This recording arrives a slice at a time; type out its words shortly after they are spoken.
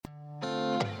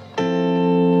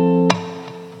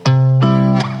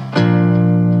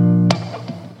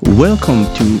Welcome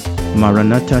to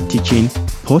Maranatha Teaching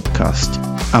Podcast.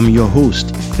 I'm your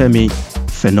host, Femi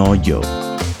Fenojo.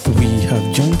 We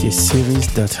have joined a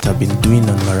series that I've been doing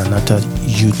on Maranatha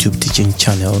YouTube teaching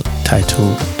channel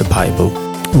titled The Bible.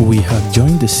 We have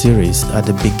joined the series at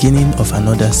the beginning of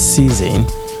another season,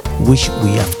 which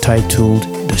we have titled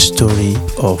The Story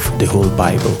of the Whole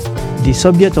Bible. The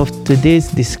subject of today's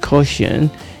discussion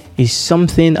is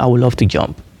something I would love to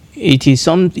jump. It is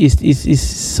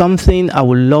something I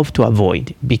would love to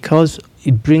avoid because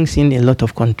it brings in a lot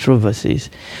of controversies.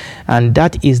 And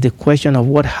that is the question of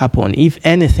what happened, if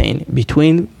anything,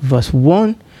 between verse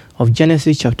 1 of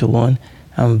Genesis chapter 1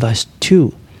 and verse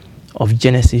 2 of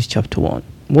Genesis chapter 1.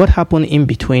 What happened in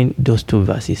between those two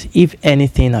verses, if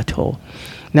anything at all?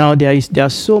 Now, there are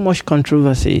so much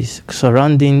controversies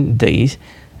surrounding this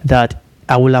that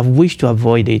I would have wished to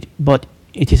avoid it, but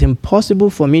it is impossible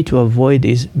for me to avoid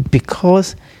this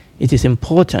because it is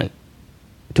important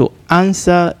to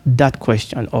answer that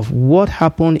question of what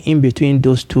happened in between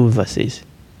those two verses,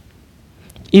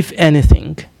 if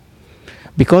anything,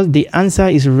 because the answer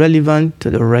is relevant to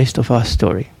the rest of our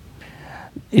story.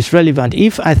 It's relevant.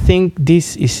 If I think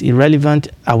this is irrelevant,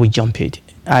 I will jump it.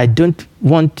 I don't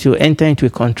want to enter into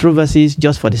controversies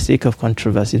just for the sake of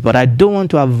controversies, but I don't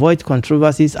want to avoid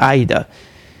controversies either,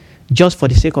 just for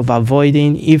the sake of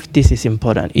avoiding if this is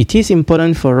important. It is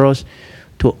important for us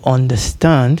to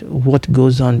understand what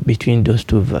goes on between those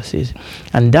two verses.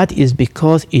 And that is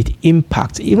because it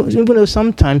impacts, even though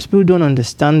sometimes people don't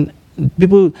understand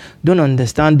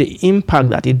the impact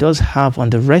that it does have on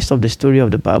the rest of the story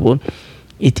of the Bible.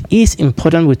 It is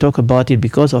important we talk about it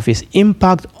because of its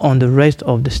impact on the rest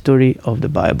of the story of the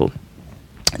Bible.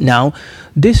 Now,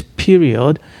 this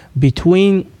period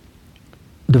between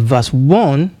the verse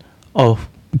 1 of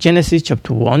Genesis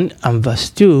chapter 1 and verse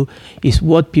 2 is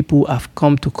what people have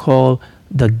come to call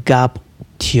the gap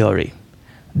theory.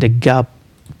 The gap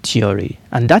theory.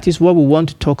 And that is what we want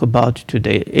to talk about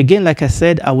today. Again, like I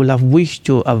said, I would have wished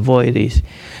to avoid this.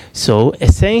 So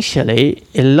essentially,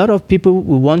 a lot of people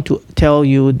will want to tell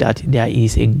you that there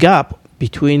is a gap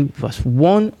between verse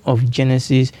 1 of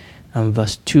Genesis and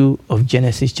verse 2 of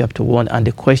Genesis chapter 1. And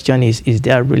the question is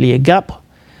there really a gap?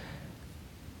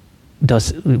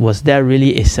 Was there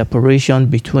really a separation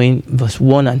between verse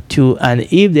 1 and 2? And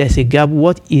if there's a gap,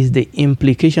 what is the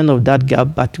implication of that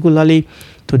gap, particularly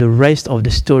to the rest of the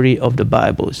story of the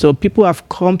Bible? So people have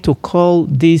come to call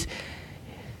this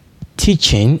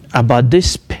teaching about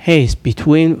this space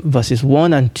between verses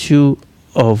 1 and 2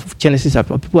 of Genesis.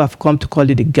 People have come to call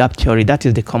it the gap theory. That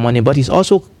is the common name. But it's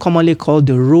also commonly called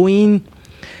the ruin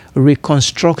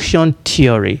reconstruction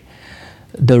theory.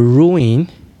 The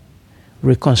ruin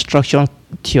reconstruction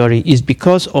theory is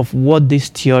because of what this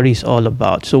theory is all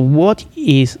about. So what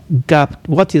is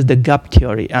the gap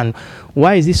theory, and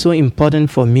why is it so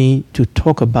important for me to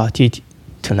talk about it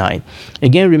tonight?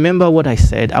 Again, remember what I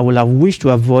said. I would have wished to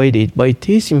avoid it, but it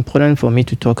is important for me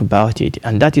to talk about it,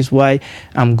 and that is why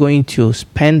I'm going to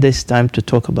spend this time to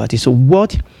talk about it. So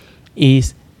what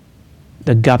is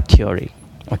the gap theory?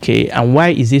 Okay, and why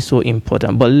is this so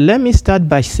important? But let me start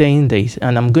by saying this,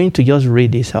 and I'm going to just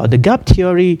read this out. The gap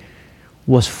theory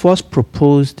was first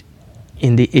proposed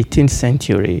in the 18th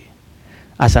century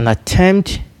as an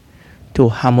attempt to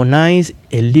harmonize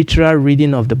a literal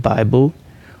reading of the Bible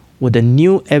with the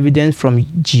new evidence from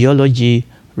geology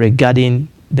regarding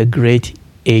the great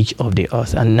age of the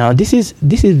earth. And now this is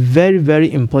very,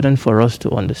 very important for us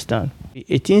to understand. The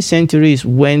 18th century is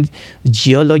when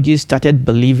geologists started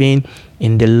believing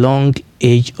in the long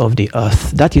age of the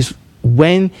earth. That is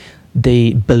when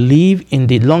they believe in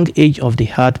the long age of the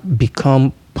earth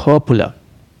become popular.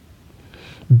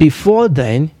 Before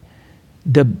then,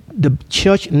 the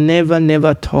church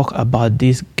never talked about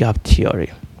this gap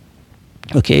theory.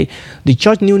 Okay, the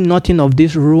church knew nothing of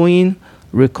this ruin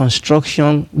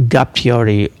reconstruction gap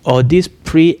theory or this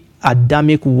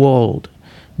pre-Adamic world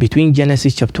between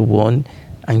Genesis chapter 1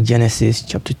 and Genesis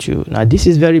chapter 2. Now, this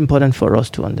is very important for us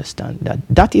to understand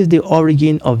that is the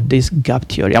origin of this gap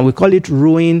theory. And we call it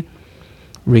ruin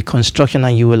reconstruction,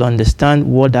 and you will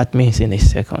understand what that means in a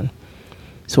second.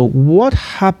 So what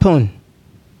happened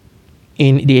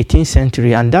in the 18th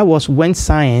century, and that was when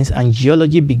science and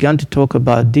geology began to talk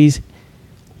about this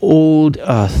old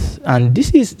earth. And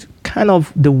this is kind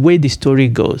of the way the story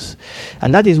goes.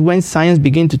 And that is when science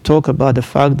began to talk about the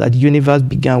fact that the universe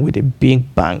began with a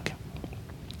big bang.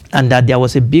 And that there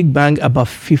was a big bang about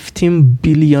 15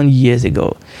 billion years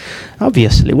ago.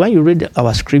 Obviously, when you read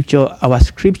our scripture,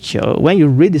 when you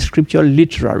read the scripture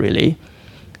literally,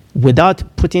 without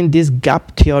putting this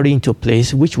gap theory into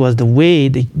place, which was the way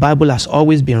the Bible has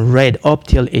always been read up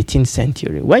till 18th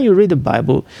century. When you read the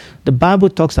Bible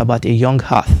talks about a young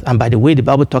earth. And by the way, the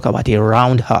Bible talks about a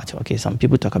round earth. Okay, some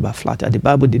people talk about flat earth. The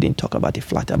Bible didn't talk about a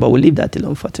flat earth, but we'll leave that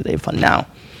alone for today, for now.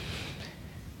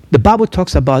 The Bible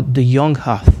talks about the young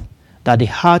earth, that the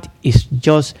earth is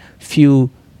just few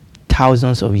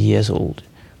thousands of years old.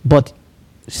 But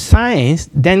science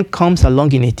then comes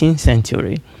along in 18th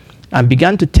century and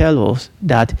began to tell us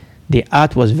that the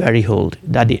earth was very old,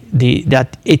 that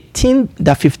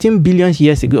 15 billion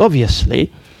years ago, obviously,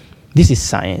 this is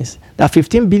science, that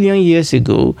 15 billion years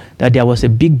ago, that there was a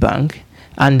Big Bang,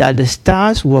 and that the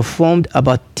stars were formed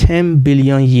about 10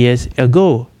 billion years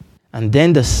ago. And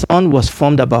then the sun was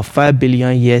formed about 5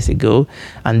 billion years ago,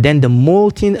 and then the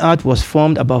molten earth was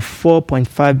formed about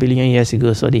 4.5 billion years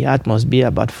ago, so the earth must be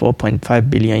about 4.5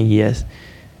 billion years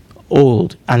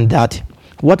old, and that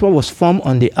what was formed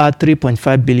on the earth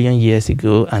 3.5 billion years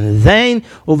ago, and then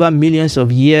over millions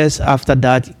of years after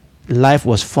that, life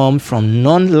was formed from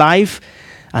non-life,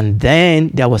 and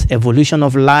then there was evolution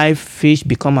of life. Fish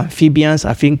become amphibians,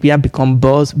 amphibians become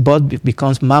birds, birds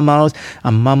becomes mammals,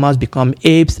 and mammals become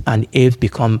apes, and apes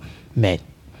become men.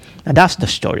 And that's the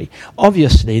story.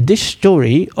 Obviously, this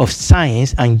story of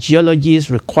science and geology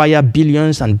require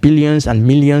billions and billions and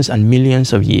millions and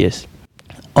millions of years.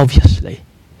 Obviously,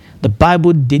 the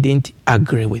Bible didn't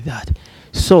agree with that.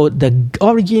 So the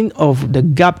origin of the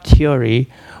gap theory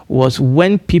was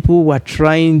when people were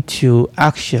trying to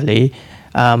actually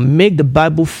make the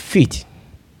Bible fit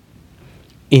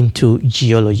into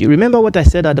geology. Remember what I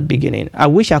said at the beginning. I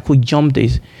wish I could jump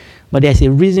this, but there's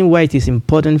a reason why it is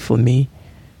important for me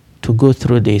to go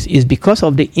through this. It's because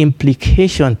of the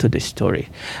implication to the story.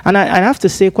 And I have to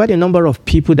say, quite a number of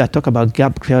people that talk about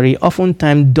gap theory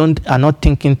oftentimes are not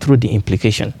thinking through the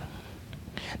implication.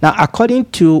 Now, according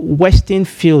to Weston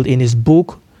Field in his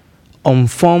book,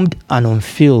 Unformed and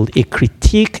Unfilled, a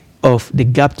critique of the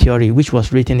gap theory, which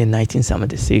was written in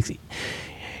 1976,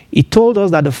 he told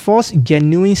us that the first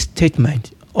genuine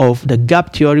statement of the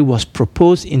gap theory was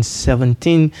proposed in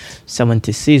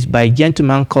 1776 by a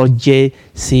gentleman called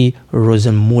J.C.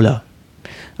 Rosenmuller,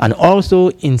 and also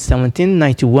in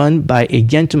 1791 by a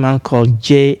gentleman called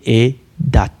J.A.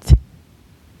 Datt.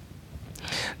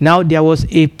 Now, there was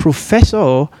a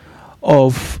professor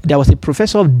of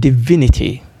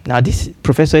divinity. Now, this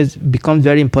professor has become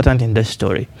very important in this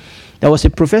story. There was a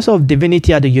professor of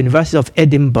divinity at the University of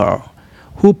Edinburgh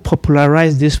who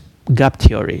popularized this gap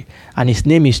theory, and his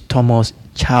name is Thomas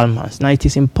Chalmers. Now, it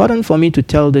is important for me to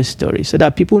tell this story so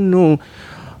that people know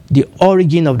the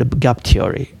origin of the gap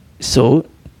theory. So,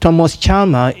 Thomas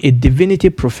Chalmers, a divinity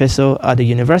professor at the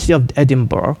University of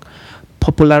Edinburgh,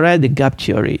 popularized the gap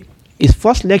theory. His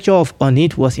first lecture on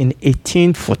it was in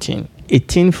 1814,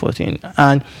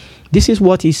 and this is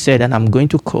what he said, and I'm going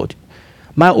to quote.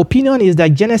 My opinion is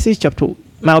that Genesis chapter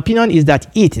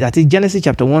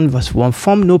 1 verse 1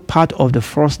 formed no part of the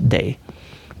first day,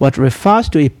 but refers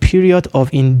to a period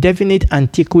of indefinite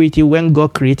antiquity when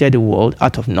God created the world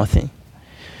out of nothing.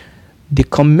 The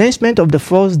commencement of the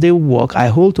first day work I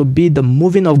hold to be the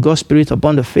moving of God's Spirit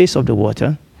upon the face of the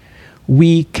water.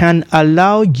 We can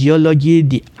allow geology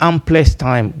the amplest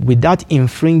time without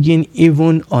infringing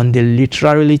even on the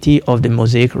literality of the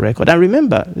Mosaic record. And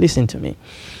remember, listen to me,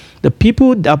 the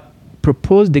people that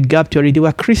proposed the gap theory, they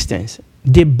were Christians.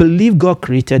 They believed God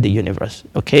created the universe,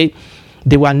 okay?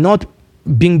 They were not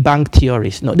Big Bang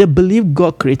theorists. No, they believed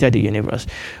God created the universe.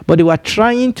 But they were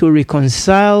trying to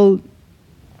reconcile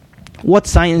what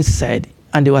science said,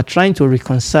 and they were trying to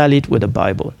reconcile it with the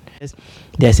Bible.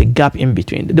 There's a gap in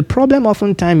between. The problem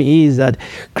oftentimes is that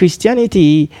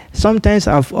Christianity sometimes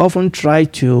have often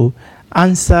tried to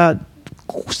answer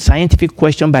scientific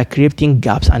question by creating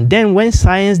gaps, and then when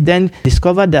science then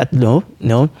discovered that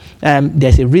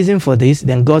there's a reason for this,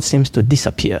 then God seems to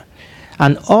disappear.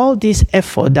 And all this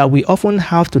effort that we often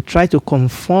have to try to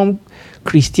conform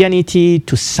Christianity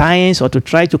to science, or to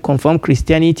try to conform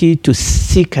Christianity to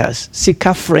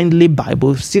seeker-friendly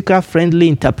Bible, seeker-friendly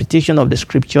interpretation of the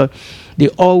scripture, they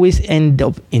always end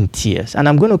up in tears. And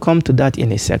I'm going to come to that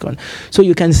in a second. So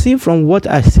you can see from what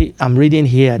I'm reading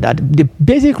here that the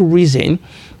basic reason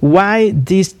why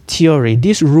this theory,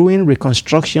 this ruin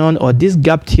reconstruction or this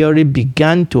gap theory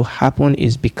began to happen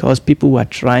is because people were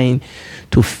trying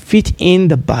to fit in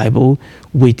the Bible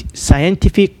with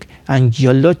scientific and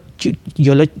geological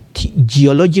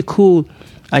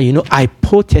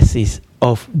hypotheses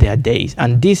of their days.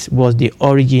 And this was the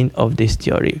origin of this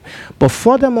theory. But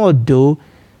furthermore, though,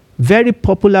 very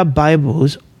popular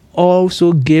Bibles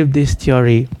also gave this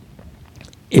theory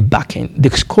a backing.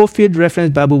 The Scofield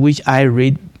Reference Bible, which I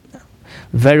read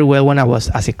very well when I was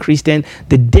as a Christian.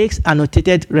 The Dakes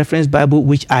Annotated Reference Bible,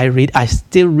 which I read, I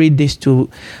still read these two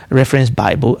reference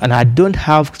Bible, and I don't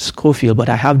have Scofield, but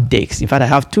I have Dakes. In fact, I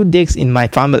have 2 Dakes in my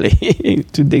family,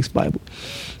 2 Dakes Bible.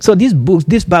 So these books,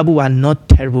 this Bible are not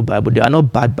terrible Bible. They are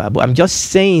not bad Bible. I'm just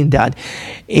saying that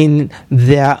in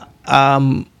their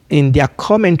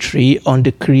commentary on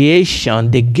the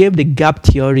creation, they gave the gap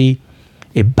theory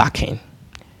a backing.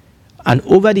 And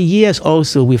over the years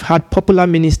also, we've had popular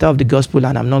minister of the gospel,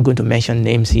 and I'm not going to mention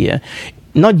names here,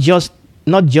 not just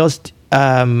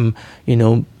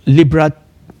liberal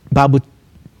Bible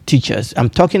teachers. I'm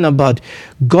talking about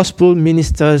gospel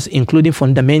ministers, including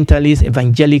fundamentalists,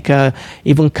 evangelical,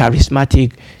 even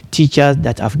charismatic teachers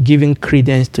that have given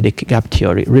credence to the gap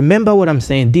theory. Remember what I'm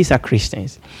saying. These are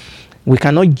Christians. We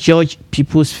cannot judge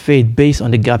people's faith based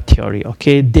on the gap theory,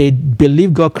 okay? They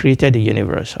believe God created the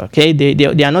universe, okay? They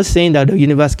are not saying that the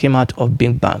universe came out of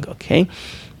Big Bang, okay?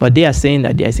 But they are saying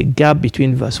that there is a gap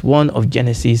between verse 1 of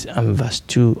Genesis and verse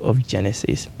 2 of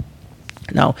Genesis.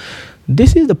 Now,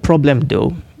 this is the problem,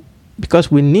 though,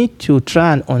 because we need to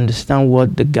try and understand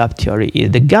what the gap theory is.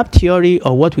 The gap theory,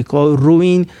 or what we call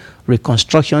ruin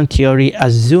reconstruction theory,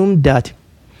 assumed that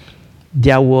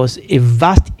there was a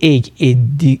vast age,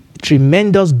 a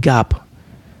tremendous gap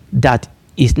that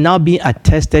is now being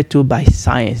attested to by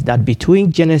science, that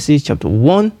between Genesis chapter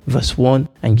 1 verse 1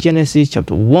 and Genesis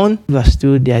chapter 1 verse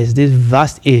 2, there is this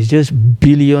vast age, just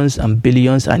billions and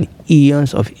billions and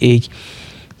eons of age,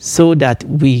 so that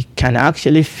we can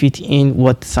actually fit in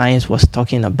what science was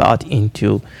talking about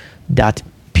into that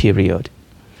period.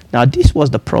 Now, this was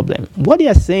the problem. What they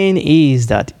are saying is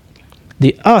that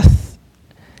the earth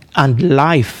and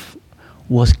life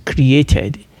was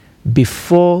created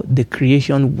before the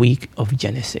creation week of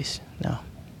Genesis. Now,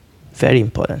 very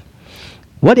important.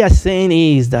 What they are saying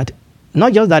is that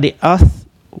not just that the earth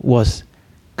was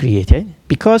created,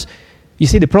 because you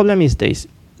see, the problem is this.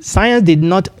 Science did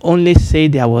not only say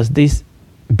there was this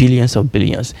billions of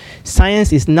billions.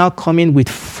 Science is now coming with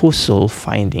fossil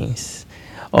findings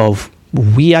of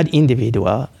weird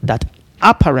individuals that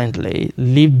apparently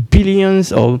lived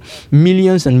billions or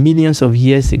millions and millions of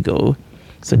years ago.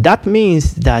 So that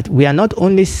means that we are not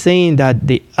only saying that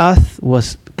the earth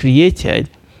was created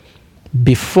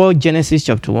before Genesis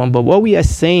chapter 1, but what we are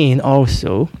saying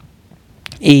also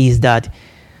is that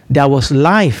there was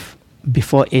life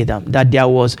before Adam, that there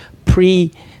was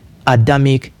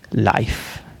pre-Adamic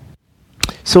life.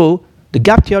 So the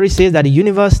gap theory says that the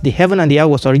universe, the heaven and the earth,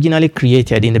 was originally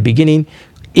created in the beginning,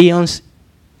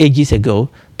 ages ago,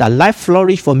 that life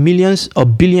flourished for millions or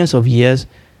billions of years,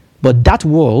 but that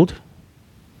world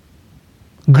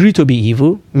grew to be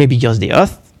evil, maybe just the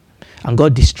earth, and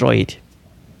God destroyed it.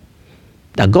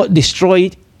 That God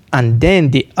destroyed, and then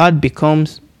the earth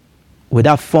becomes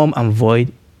without form and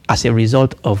void as a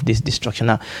result of this destruction.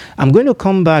 Now, I'm going to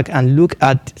come back and look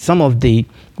at some of the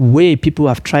way people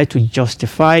have tried to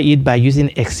justify it by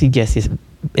using exegesis,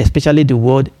 especially the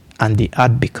word "and the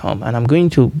earth become." And I'm going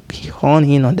to hone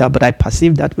in on that, but I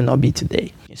perceive that will not be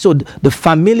today. So the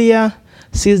familiar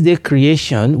 6-day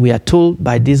creation, we are told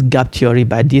by this gap theory,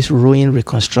 by this ruin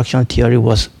reconstruction theory,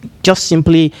 was just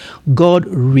simply God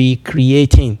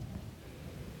recreating,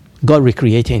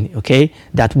 okay?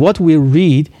 That what we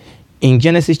read in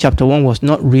Genesis chapter 1 was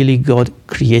not really God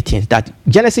creating. That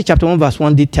Genesis chapter 1 verse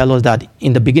 1 did tell us that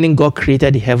in the beginning God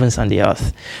created the heavens and the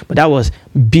earth. But that was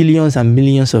billions and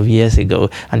millions of years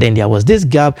ago. And then there was this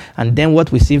gap. And then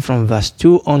what we see from verse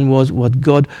 2 onwards was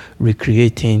God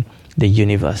recreating the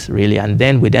universe, really. And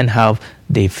then we then have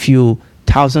the few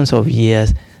thousands of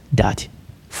years that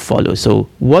follow. So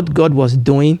what God was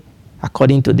doing,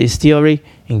 according to this theory,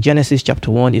 in Genesis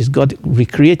chapter 1, is God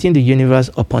recreating the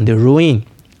universe upon the ruin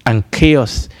and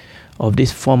chaos of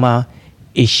this former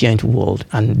ancient world.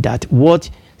 And that what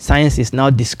science is now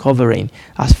discovering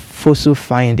as fossil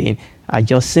finding are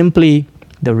just simply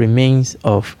the remains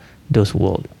of those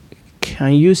worlds.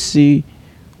 Can you see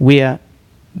where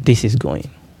this is going?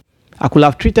 I could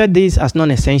have treated this as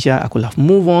non-essential. I could have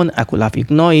moved on. I could have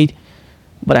ignored it.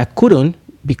 But I couldn't,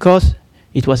 because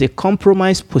it was a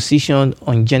compromised position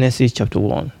on Genesis chapter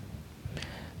 1.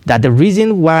 That the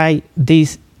reason why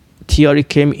this theory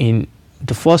came in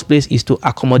the first place is to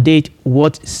accommodate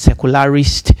what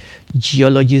secularist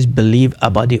geologists believe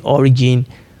about the origin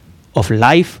of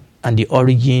life and the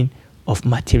origin of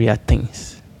material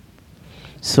things.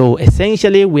 So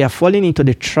essentially, we are falling into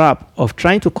the trap of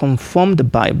trying to conform the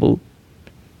Bible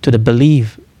to the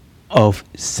belief of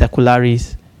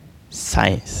secularist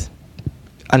science.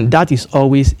 And that is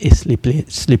always a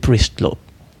slippery slope.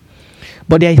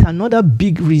 But there is another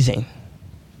big reason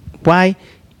why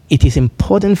it is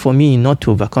important for me not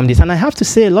to overcome this. And I have to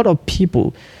say, a lot of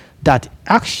people that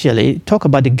actually talk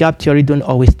about the gap theory don't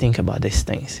always think about these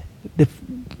things.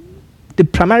 The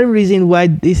primary reason why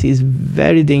this is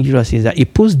very dangerous is that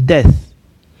it puts death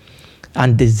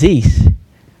and disease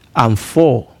and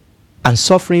fall and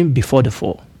suffering before the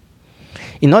fall.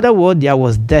 In other words, there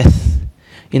was death.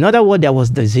 In other words, there was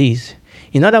disease.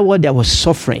 In other words, there was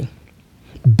suffering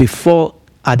before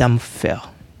Adam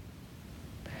fell.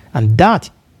 And that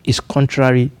is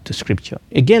contrary to Scripture.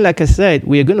 Again, like I said,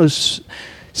 we are going to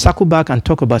circle back and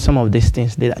talk about some of these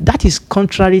things later. That is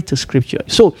contrary to Scripture.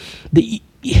 So the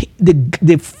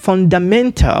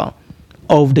fundamental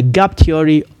of the gap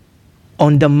theory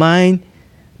undermine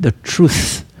the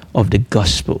truth of the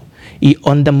gospel. It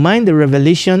undermines the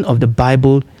revelation of the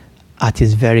Bible at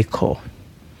its very core.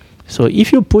 So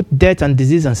if you put death and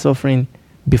disease and suffering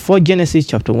before Genesis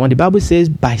chapter 1, the Bible says,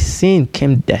 by sin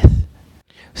came death.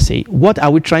 See, what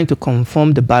are we trying to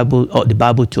conform the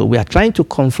Bible to? We are trying to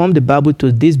conform the Bible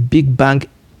to this Big Bang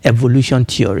evolution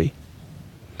theory.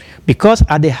 Because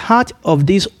at the heart of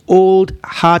this old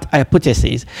heart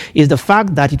hypothesis is the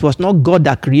fact that it was not God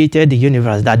that created the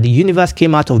universe, that the universe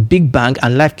came out of Big Bang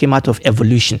and life came out of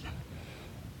evolution.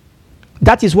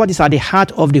 That is what is at the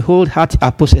heart of the whole heart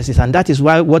hypothesis, and that is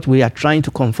why what we are trying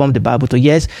to conform the Bible to.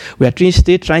 Yes, we are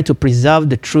still trying to preserve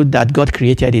the truth that God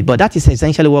created it, but that is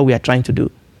essentially what we are trying to do.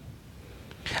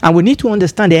 And we need to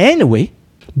understand that anyway,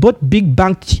 both Big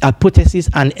Bang hypothesis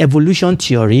and evolution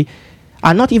theory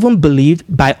are not even believed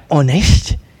by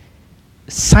honest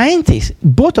scientists.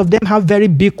 Both of them have very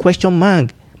big question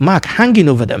mark hanging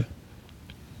over them.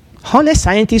 Honest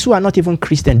scientists who are not even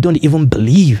Christian don't even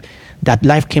believe that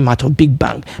life came out of Big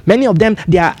Bang. Many of them,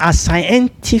 there are a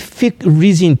scientific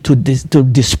reason to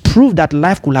disprove that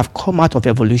life could have come out of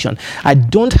evolution. I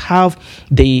don't have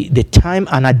the time,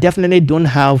 and I definitely don't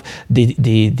have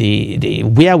the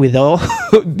wherewithal,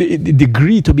 the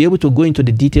degree to be able to go into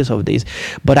the details of this.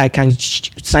 But I can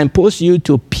signpost you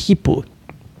to people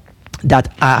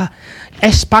that are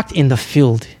experts in the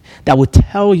field that will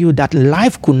tell you that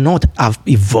life could not have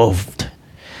evolved,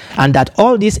 and that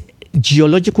all these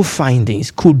geological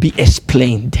findings could be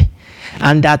explained,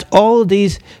 and that all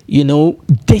these,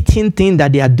 dating thing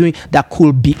that they are doing that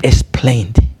could be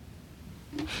explained.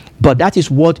 But that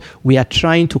is what we are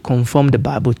trying to conform the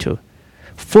Bible to.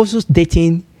 Fossil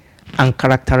dating and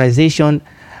characterization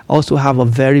also have a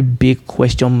very big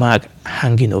question mark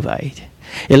hanging over it.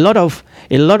 A lot of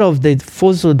the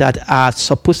fossils that are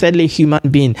supposedly human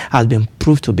beings has been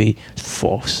proved to be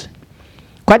false.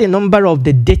 Quite a number of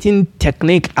the dating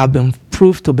technique have been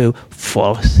proved to be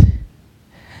false.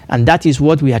 And that is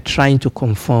what we are trying to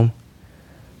conform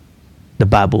the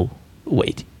Bible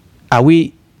with. Are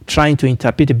we trying to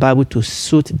interpret the Bible to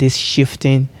suit this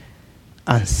shifting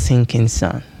and sinking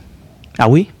sun? Are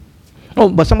we? Oh,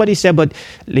 but somebody said, but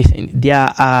listen,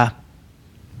 there are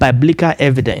biblical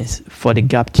evidence for the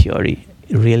gap theory.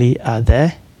 Really, are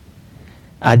there?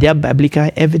 Are there biblical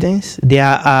evidence? There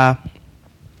are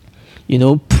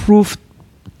proof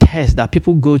tests that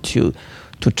people go to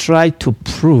try to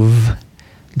prove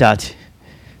that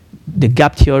the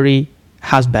gap theory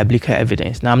has biblical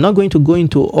evidence. Now, I'm not going to go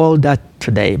into all that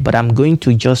today, but I'm going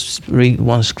to just read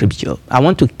one scripture. I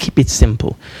want to keep it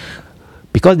simple,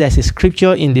 because there's a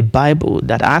scripture in the Bible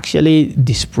that actually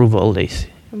disproves all this.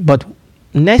 But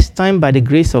next time, by the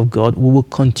grace of God, we will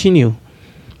continue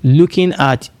looking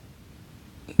at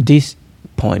this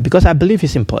point, because I believe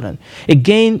it's important.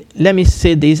 Again, let me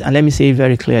say this, and let me say it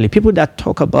very clearly. People that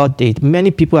talk about it,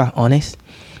 many people are honest.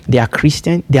 They are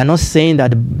Christian. They are not saying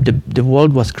that the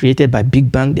world was created by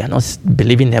Big Bang. They are not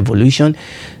believing in evolution.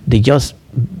 They just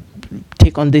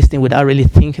take on this thing without really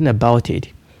thinking about it.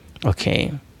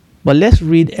 Okay. But let's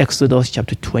read Exodus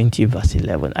chapter 20, verse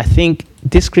 11. I think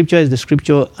this scripture is the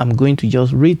scripture I'm going to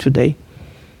just read today.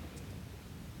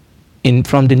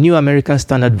 From the New American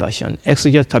Standard Version,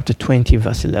 Exodus chapter 20,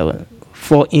 verse 11.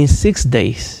 For in 6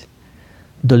 days,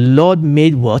 the Lord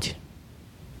made what?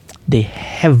 The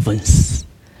heavens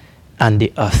and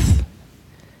the earth,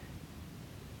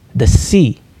 the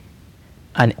sea,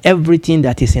 and everything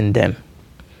that is in them.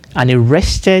 And he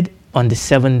rested on the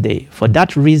seventh day. For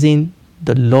that reason,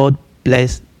 the Lord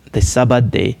blessed the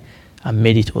Sabbath day and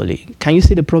made it holy. Can you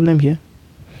see the problem here?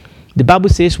 The Bible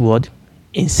says what?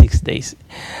 In 6 days.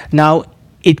 Now,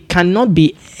 it cannot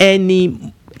be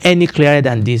any clearer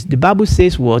than this. The Bible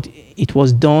says what? It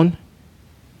was done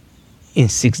in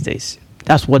 6 days.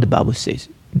 That's what the Bible says.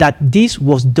 That this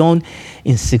was done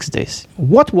in 6 days.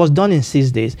 What was done in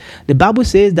 6 days? The Bible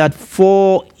says that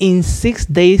for in 6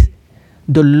 days,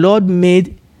 the Lord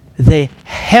made the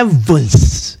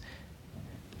heavens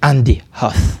and the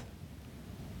earth.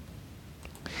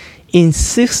 in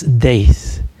 6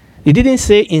 days. It didn't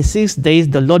say in 6 days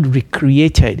the Lord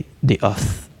recreated the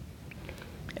earth.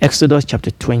 Exodus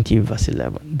chapter 20 verse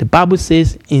 11. The Bible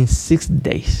says in 6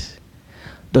 days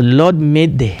the Lord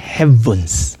made the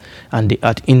heavens and the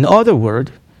earth. In other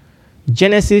words,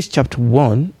 Genesis chapter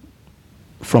 1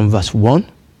 from verse 1,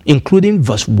 including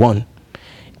verse 1,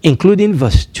 including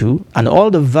verse 2, and all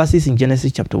the verses in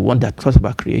Genesis chapter 1 that talks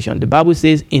about creation, the Bible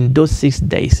says in those 6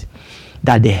 days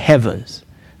that the heavens,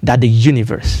 that the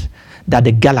universe, that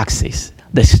the galaxies,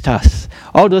 the stars,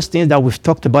 all those things that we've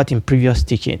talked about in previous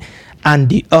teaching, and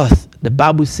the earth, the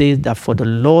Bible says that for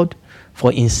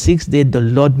in 6 days the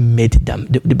Lord made them.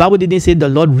 The Bible didn't say the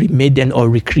Lord remade them or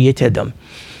recreated them.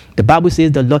 The Bible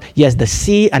says the Lord, yes, the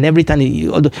sea and everything,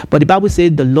 but the Bible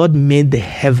says the Lord made the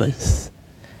heavens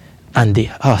and the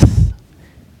earth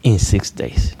in 6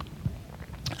 days.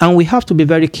 And we have to be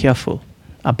very careful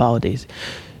about this.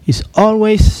 It's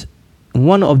always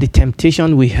one of the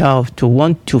temptations we have to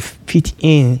want to fit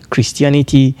in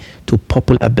Christianity to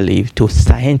popular belief, to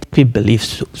scientific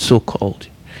beliefs, so-called.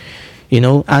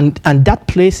 And that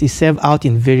plays itself out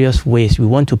in various ways. We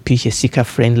want to pitch a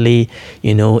seeker-friendly,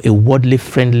 a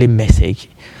worldly-friendly message.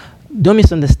 Don't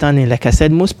misunderstand me. Like I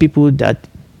said, most people that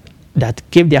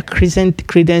give their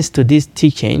credence to this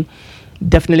teaching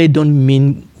definitely don't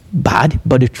mean bad,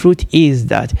 but the truth is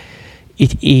that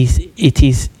it is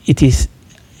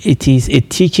a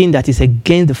teaching that is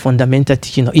against the fundamental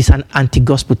teaching. It's an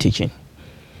anti-gospel teaching.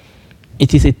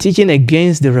 It is a teaching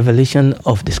against the revelation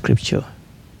of the scripture.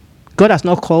 God has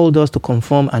not called us to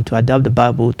conform and to adapt the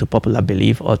Bible to popular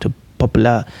belief or to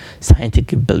popular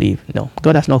scientific belief. No,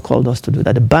 God has not called us to do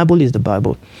that. The Bible is the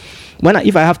Bible.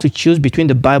 If I have to choose between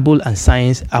the Bible and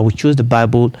science, I will choose the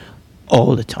Bible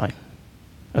all the time.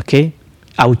 Okay?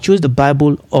 I will choose the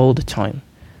Bible all the time.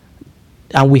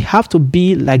 And we have to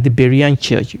be like the Berean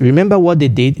church. Remember what they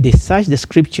did? They searched the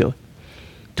scripture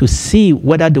to see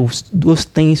whether those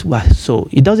things were so.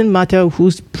 It doesn't matter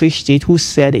who's preached it, who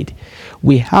said it.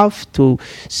 We have to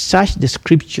search the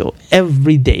scripture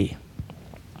every day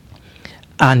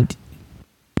and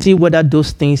see whether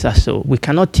those things are so. You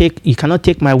cannot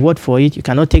take my word for it. You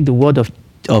cannot take the word of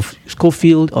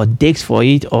Scofield or Dakes for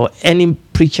it or any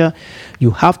preacher.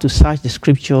 You have to search the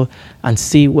scripture and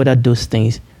see whether those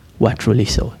things were truly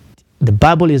so. The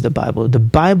Bible is the Bible. The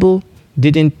Bible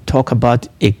didn't talk about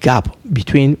a gap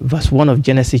between verse 1 of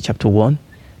Genesis chapter 1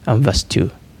 and verse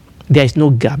 2. There is no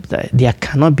gap there. There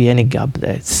cannot be any gap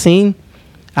there. Sin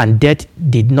and death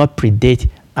did not predate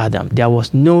Adam. There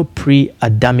was no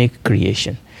pre-Adamic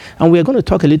creation. And we're going to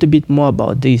talk a little bit more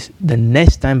about this the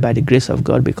next time by the grace of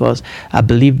God, because I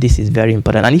believe this is very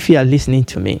important. And if you are listening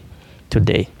to me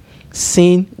today,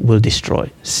 sin will destroy.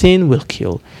 Sin will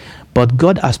kill. But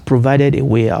God has provided a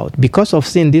way out. Because of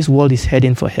sin, this world is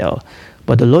heading for hell.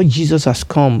 But the Lord Jesus has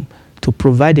come to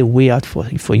provide a way out for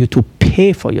you, to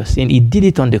pay for your sin. He did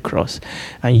it on the cross.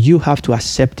 And you have to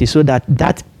accept it so that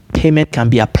that payment can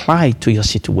be applied to your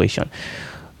situation.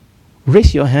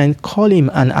 Raise your hand, call him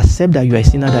and accept that you are a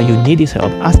sinner, that you need his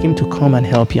help. Ask him to come and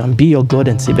help you and be your God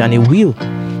and Savior. And he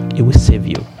will save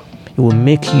you. He will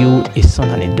make you a son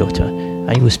and a daughter.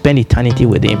 And you will spend eternity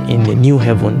with him in the new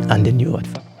heaven and the new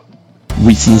earth.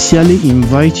 We sincerely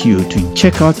invite you to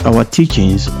check out our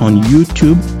teachings on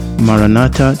YouTube,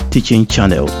 Maranatha Teaching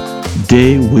Channel.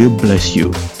 They will bless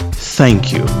you.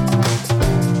 Thank you.